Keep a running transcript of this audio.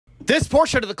This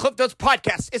portion of the Cliff Notes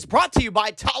podcast is brought to you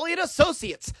by Tully &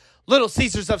 Associates, Little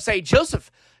Caesars of St. Joseph,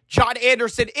 John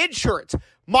Anderson Insurance,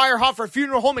 Meyerhofer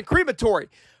Funeral Home and Crematory,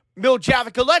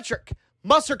 Miljavik Electric,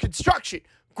 Musser Construction,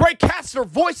 Greg Kastner,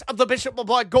 voice of the Bishop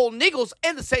LeBlond Golden Eagles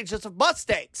and the St. Joseph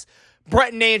Mustangs,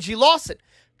 Brett and Angie Lawson,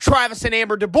 Travis and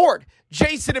Amber DeBoard,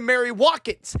 Jason and Mary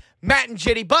Watkins, Matt and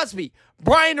Jenny Busby,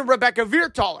 Brian and Rebecca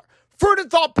Viertaler,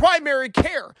 Fruidenthal Primary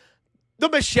Care, the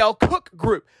Michelle Cook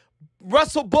Group,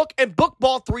 Russell Book and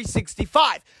Bookball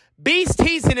 365, Beast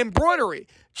Tees and Embroidery,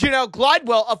 Janelle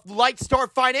Glidewell of Lightstar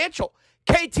Financial,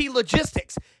 KT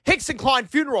Logistics, Hicks and Klein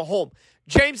Funeral Home,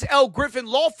 James L. Griffin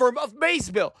Law Firm of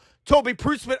Maysville, Toby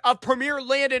Prusman of Premier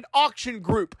Land and Auction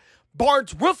Group,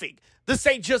 Barnes Roofing, the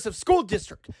St. Joseph School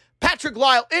District, Patrick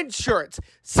Lyle Insurance,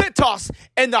 Citos,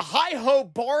 and the Hi-Ho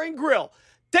Bar and Grill.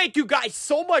 Thank you guys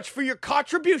so much for your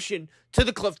contribution to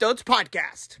the Cliff Notes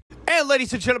podcast. And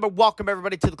ladies and gentlemen, welcome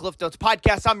everybody to the Cliff Notes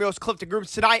podcast. I'm your host, Clifton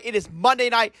Grooms. Tonight, it is Monday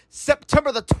night,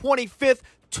 September the 25th,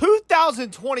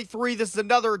 2023. This is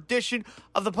another edition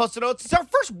of the Post Notes. It's our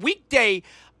first weekday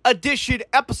edition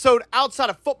episode outside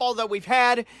of football that we've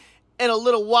had in a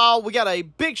little while. We got a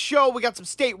big show. We got some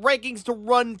state rankings to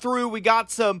run through. We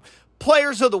got some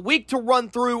players of the week to run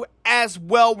through as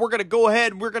well. We're going to go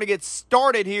ahead and we're going to get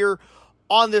started here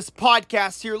on this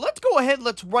podcast here. Let's go ahead and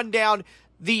let's run down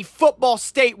the football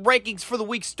state rankings for the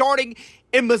week. Starting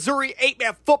in Missouri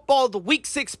 8-man football, the Week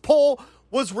 6 poll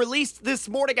was released this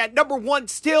morning at number 1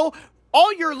 still.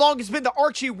 All year long has been the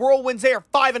Archie Whirlwinds. They are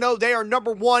 5-0. They are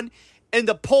number 1 in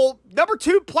the poll. Number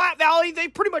 2, Platte Valley. They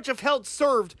pretty much have held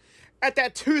served at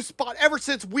that 2 spot ever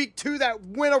since Week 2, that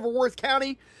win over Worth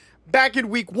County back in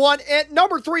Week 1. At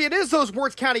number 3, it is those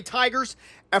Worth County Tigers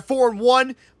at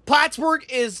 4-1. Plattsburgh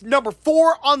is number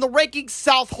 4 on the rankings.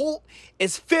 South Holt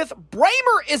is 5th.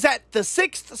 Bramer is at the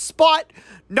 6th spot.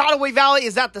 Nottoway Valley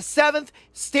is at the 7th.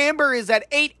 Stanbury is at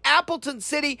 8. Appleton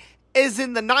City is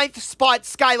in the 9th spot.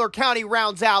 Schuyler County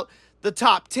rounds out the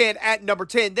top 10 at number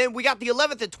 10. Then we got the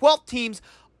 11th and 12th teams.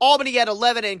 Albany at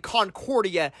 11 and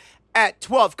Concordia at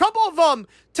 12. Couple of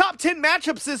top 10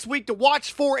 matchups this week to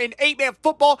watch for in 8-man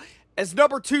football. As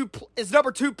number 2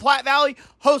 Platte Valley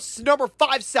hosts number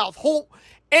 5 South Holt.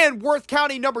 And Worth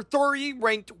County, number 3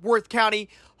 ranked Worth County,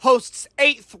 hosts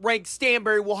 8th ranked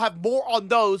Stanbury. We'll have more on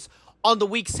those on the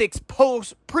Week 6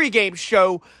 pregame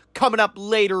show coming up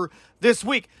later this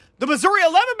week. The Missouri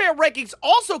 11-man rankings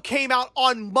also came out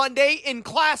on Monday in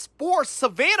Class 4.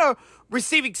 Savannah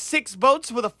receiving 6 votes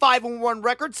with a 5-1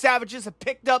 record. Savages have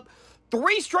picked up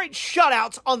 3 straight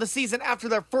shutouts on the season after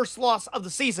their first loss of the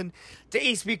season to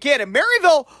East Buchanan.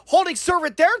 Maryville holding serve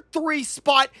at their 3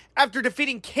 spot after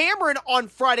defeating Cameron on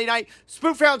Friday night.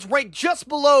 Spoonhounds ranked just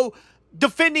below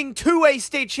defending 2A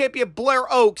state champion Blair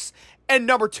Oaks and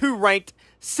number 2 ranked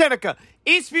Seneca.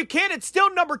 East Buchanan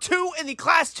still number 2 in the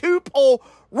Class 2 poll,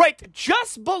 ranked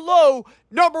just below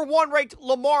number 1 ranked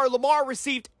Lamar. Lamar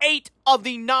received 8 of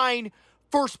the 9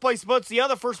 first place votes. The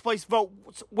other first place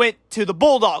votes went to the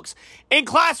Bulldogs. In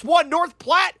Class 1, North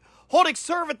Platte holding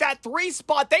serve at that 3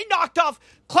 spot. They knocked off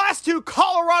Class 2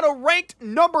 Colorado ranked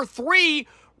number 3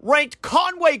 ranked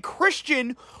Conway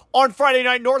Christian on Friday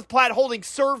night. North Platte holding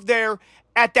serve there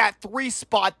at that 3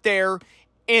 spot there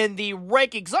in the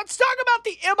rankings. Let's talk about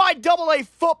the MIAA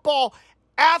football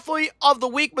athlete of the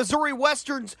week. Missouri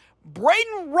Western's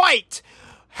Braden Wright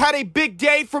had a big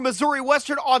day for Missouri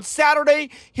Western on Saturday.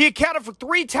 He accounted for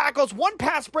 3 tackles, 1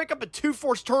 pass breakup, and 2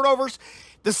 forced turnovers.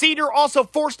 The senior also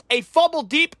forced a fumble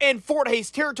deep in Fort Hays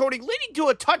territory, leading to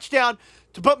a touchdown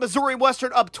to put Missouri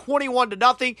Western up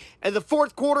 21-0. In the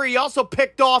fourth quarter, he also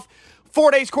picked off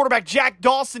Fort Hays quarterback Jack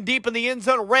Dawson deep in the end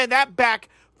zone and ran that back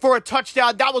for a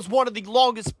touchdown. That was one of the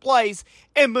longest plays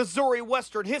in Missouri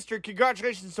Western history.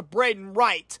 Congratulations to Braden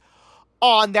Wright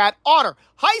on that honor.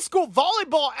 High school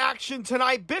volleyball action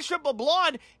tonight. Bishop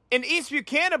LeBlond and East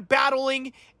Buchanan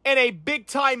battling in a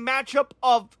big-time matchup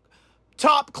of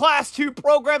top Class 2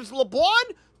 programs.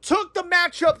 LeBlond took the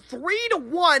matchup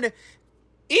 3-1.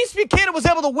 East Buchanan was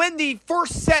able to win the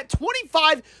first set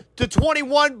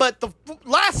 25-21, but the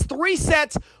last 3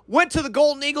 sets went to the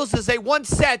Golden Eagles as they won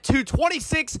set 2,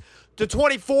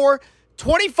 26-24.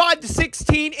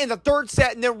 25-16 in the third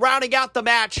set, and then rounding out the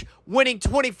match, winning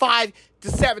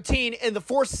 25-17 in the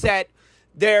fourth set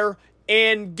there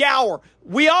in Gower.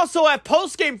 We also have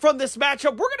postgame from this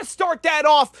matchup. We're going to start that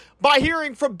off by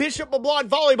hearing from Bishop LeBlond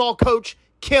volleyball coach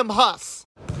Kim Huss.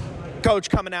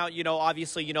 Coach, coming out,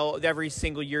 obviously, every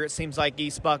single year it seems like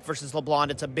East Buck versus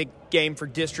LeBlond, it's a big game for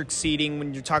district seeding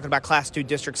when you're talking about Class 2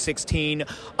 District 16.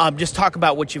 Just talk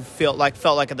about what you felt like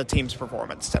of the team's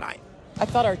performance tonight. I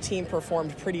thought our team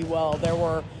performed pretty well. There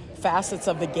were facets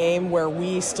of the game where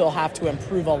we still have to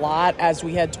improve a lot as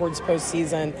we head towards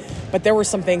postseason. But there were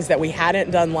some things that we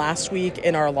hadn't done last week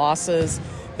in our losses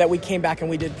that we came back and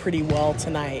we did pretty well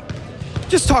tonight.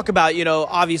 Just talk about,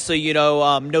 obviously,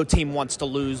 no team wants to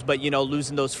lose, but,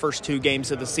 losing those first 2 games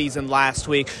of the season last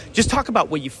week. Just talk about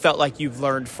what you felt like you've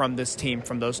learned from this team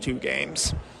from those 2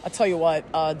 games. I'll tell you what,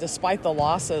 despite the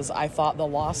losses, I thought the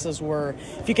losses were,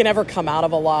 if you can ever come out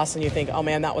of a loss and you think, oh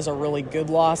man, that was a really good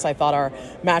loss, I thought our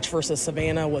match versus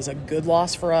Savannah was a good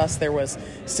loss for us. There was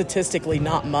statistically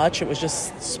not much. It was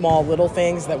just small little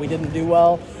things that we didn't do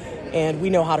well. And we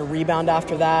know how to rebound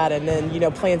after that. And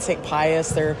then, playing St. Pius,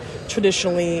 they're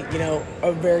traditionally,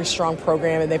 a very strong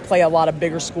program, and they play a lot of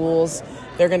bigger schools.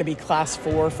 They're going to be Class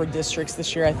 4 for districts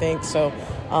this year, I think. So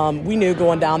we knew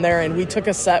going down there, and we took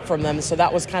a set from them. So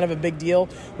that was kind of a big deal.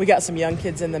 We got some young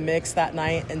kids in the mix that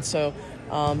night. And so,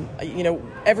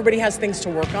 everybody has things to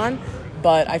work on.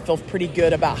 But I feel pretty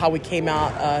good about how we came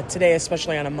out today,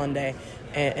 especially on a Monday,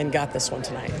 and got this one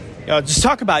tonight. Just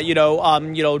talk about,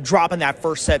 dropping that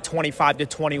first set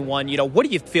 25-21. What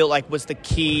do you feel like was the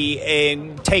key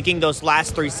in taking those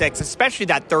last 3 sets, especially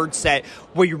that third set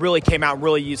where you really came out and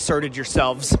really asserted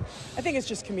yourselves? I think it's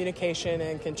just communication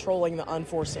and controlling the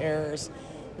unforced errors.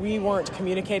 We weren't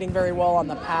communicating very well on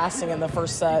the passing in the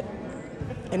first set,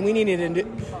 and we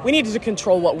needed to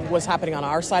control what was happening on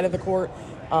our side of the court.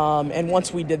 And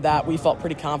once we did that, we felt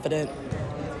pretty confident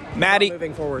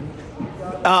moving forward.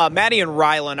 Maddie and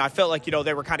Rylan, I felt like,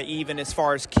 they were kind of even as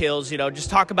far as kills. Just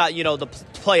talk about, the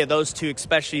play of those 2,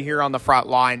 especially here on the front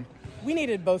line. We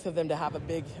needed both of them to have a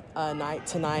big night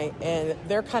tonight, and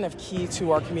they're kind of key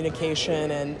to our communication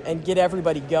and get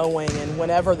everybody going. And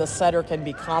whenever the setter can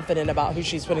be confident about who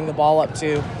she's putting the ball up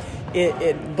to,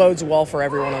 it bodes well for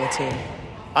everyone on the team.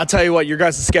 I'll tell you what, your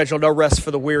guys' schedule, no rest for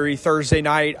the weary. Thursday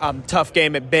night, tough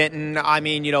game at Benton. I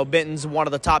mean, Benton's one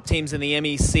of the top teams in the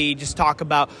MEC. Just talk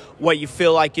about what you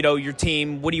feel like, your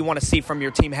team, what do you want to see from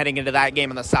your team heading into that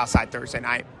game on the South Side Thursday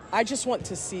night? I just want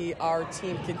to see our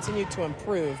team continue to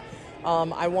improve.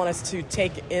 I want us to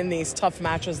take in these tough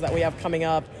matches that we have coming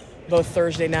up, both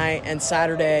Thursday night and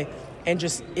Saturday, and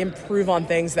just improve on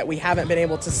things that we haven't been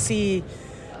able to see.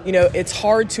 It's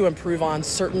hard to improve on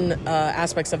certain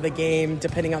aspects of the game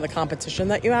depending on the competition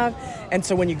that you have. And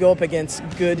so when you go up against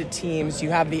good teams, you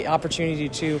have the opportunity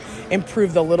to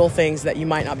improve the little things that you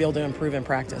might not be able to improve in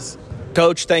practice.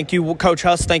 Coach, thank you. Coach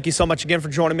Huss, thank you so much again for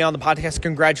joining me on the podcast.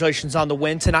 Congratulations on the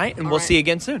win tonight, and we'll see you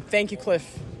again soon. Thank you,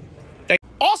 Cliff.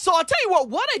 Also, I'll tell you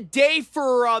what a day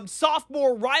for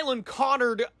sophomore Rylan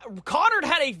Connard. Connard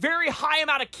had a very high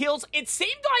amount of kills. It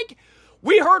seemed like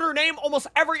we heard her name almost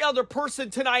every other person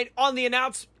tonight on the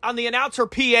announcer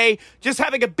PA, just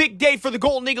having a big day for the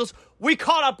Golden Eagles. We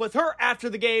caught up with her after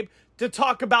the game to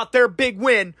talk about their big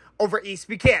win over East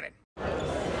Buchanan.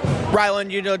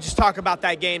 Rylan, just talk about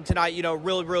that game tonight.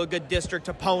 Really, really good district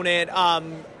opponent.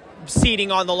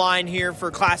 Seating on the line here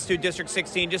for Class 2 District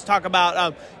 16. Just talk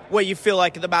about what you feel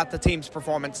like about the team's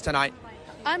performance tonight.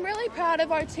 I'm really proud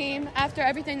of our team after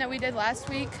everything that we did last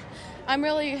week. I'm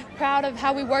really proud of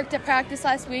how we worked at practice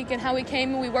last week and how we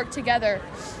came and we worked together.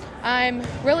 I'm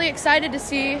really excited to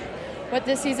see what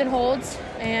this season holds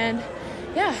and,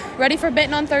 ready for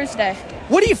Benton on Thursday.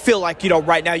 What do you feel like,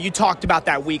 right now? You talked about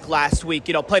that week last week,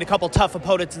 played a couple tough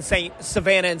opponents in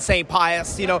Savannah and St.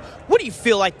 Pius. What do you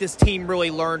feel like this team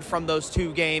really learned from those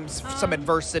 2 games, some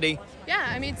adversity?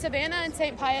 Yeah, Savannah and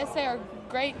St. Pius, they are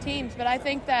great teams, but I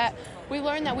think that we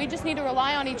learned that we just need to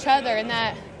rely on each other and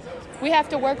that we have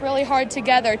to work really hard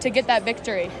together to get that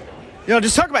victory.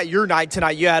 Just talk about your night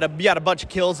tonight. You had a bunch of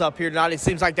kills up here tonight. It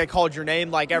seems like they called your name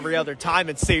like every other time.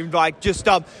 It seemed like. Just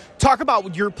talk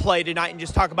about your play tonight and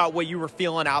just talk about what you were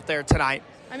feeling out there tonight.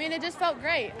 It just felt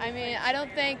great. I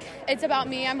don't think it's about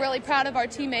me. I'm really proud of our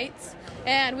teammates,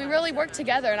 and we really work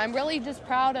together, and I'm really just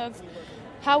proud of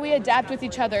how we adapt with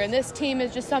each other. And this team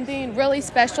is just something really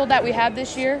special that we have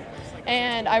this year.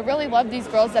 And I really love these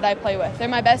girls that I play with. They're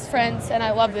my best friends, and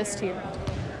I love this team.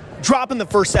 Dropping the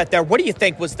first set there, what do you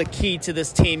think was the key to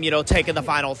this team, taking the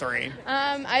final 3?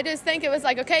 I just think it was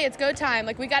like, okay, it's go time.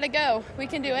 We got to go. We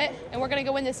can do it, and we're going to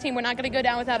go win this team. We're not going to go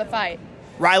down without a fight.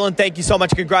 Rylan, thank you so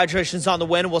much. Congratulations on the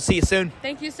win. We'll see you soon.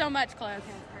 Thank you so much, Claire.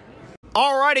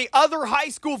 All righty, other high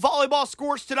school volleyball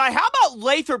scores tonight. How about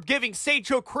Lathrop giving St.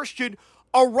 Joe Christian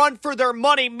a run for their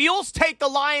money? Mules take the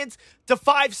Lions to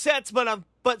 5 sets,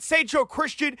 but St. Joe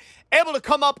Christian able to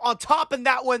come up on top in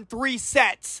that one 3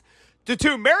 sets to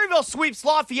 2. Maryville sweeps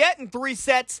Lafayette in 3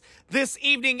 sets this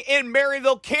evening in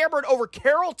Maryville. Cameron over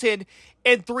Carrollton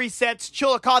in 3 sets.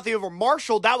 Chillicothe over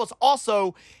Marshall. That was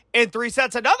also in 3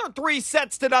 sets. Another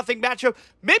 3-0 matchup.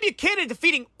 Buchanan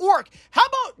defeating Orc. How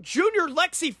about junior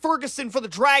Lexi Ferguson for the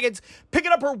Dragons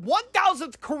picking up her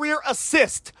 1,000th career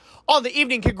assist on the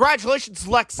evening? Congratulations,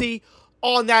 Lexi,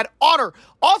 on that honor.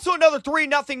 Also another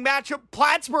 3-0 matchup.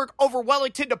 Plattsburgh over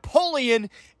Wellington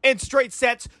Napoleon in straight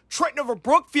sets. Trenton over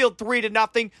Brookfield 3-0.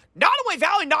 Nottoway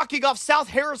Valley knocking off South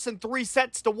Harrison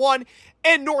 3-1.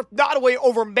 And North Nottoway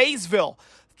over Maysville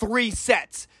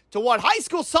 3-1. High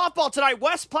school softball tonight.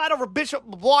 West Platte over Bishop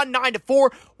LeBlond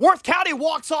 9-4. Worth County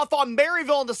walks off on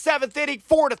Maryville in the 7th inning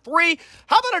 4-3.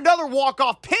 How about another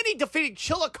walk-off? Penny defeating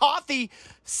Chillicothe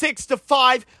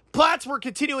 6-5. Plattsburgh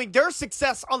continuing their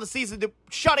success on the season,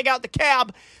 shutting out the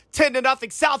Cab 10-0.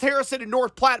 South Harrison and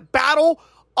North Platte battle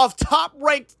of top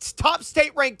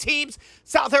state-ranked teams.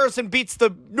 South Harrison beats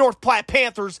the North Platte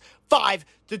Panthers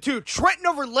 5-2. Trenton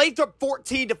over Lathrop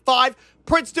 14-5.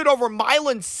 Princeton over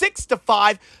Milan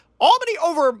 6-5. Albany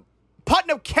over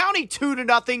Putnam County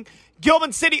 2-0.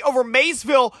 Gilman City over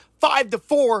Maysville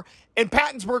 5-4. And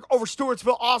Pattonsburg over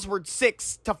Stewartsville Oswald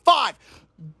 6-5.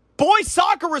 Boys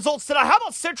soccer results tonight. How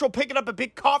about Central picking up a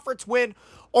big conference win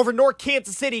over North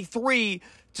Kansas City 3-2.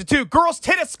 Girls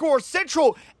tennis scores.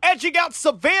 Central edging out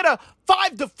Savannah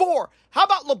 5-4. How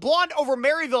about LeBlond over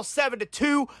Maryville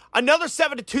 7-2. Another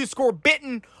 7-2 score.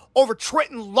 Benton over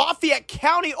Trenton. Lafayette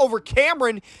County over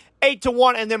Cameron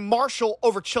 8-1. And then Marshall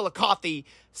over Chillicothe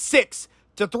 6-3.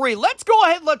 Let's go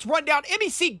ahead. Let's run down.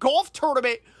 MEC golf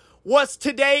tournament was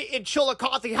today in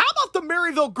Chillicothe. How about the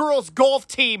Maryville girls golf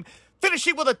team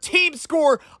finishing with a team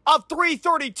score of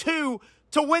 332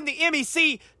 to win the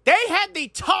MEC? They had the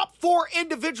top 4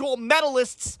 individual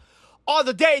medalists on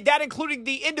the day. That including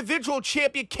the individual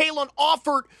champion, Kaylin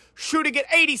Offert, shooting at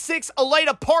 86.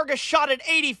 Elena Parga shot at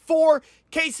 84.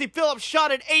 Casey Phillips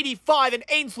shot at 85. And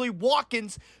Ainsley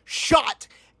Watkins shot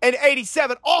at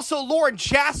 87. Also, Lauren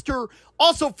Chaster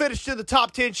also finished in the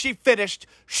top 10. She finished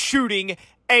shooting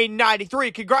a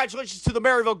 93. Congratulations to the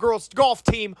Maryville girls golf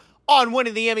team on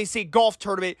winning the MEC golf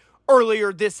tournament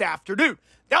earlier this afternoon.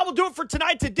 That will do it for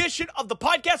tonight's edition of the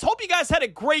podcast. Hope you guys had a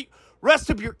great rest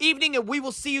of your evening, and we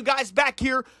will see you guys back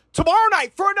here tomorrow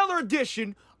night for another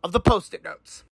edition of the Post-it Notes.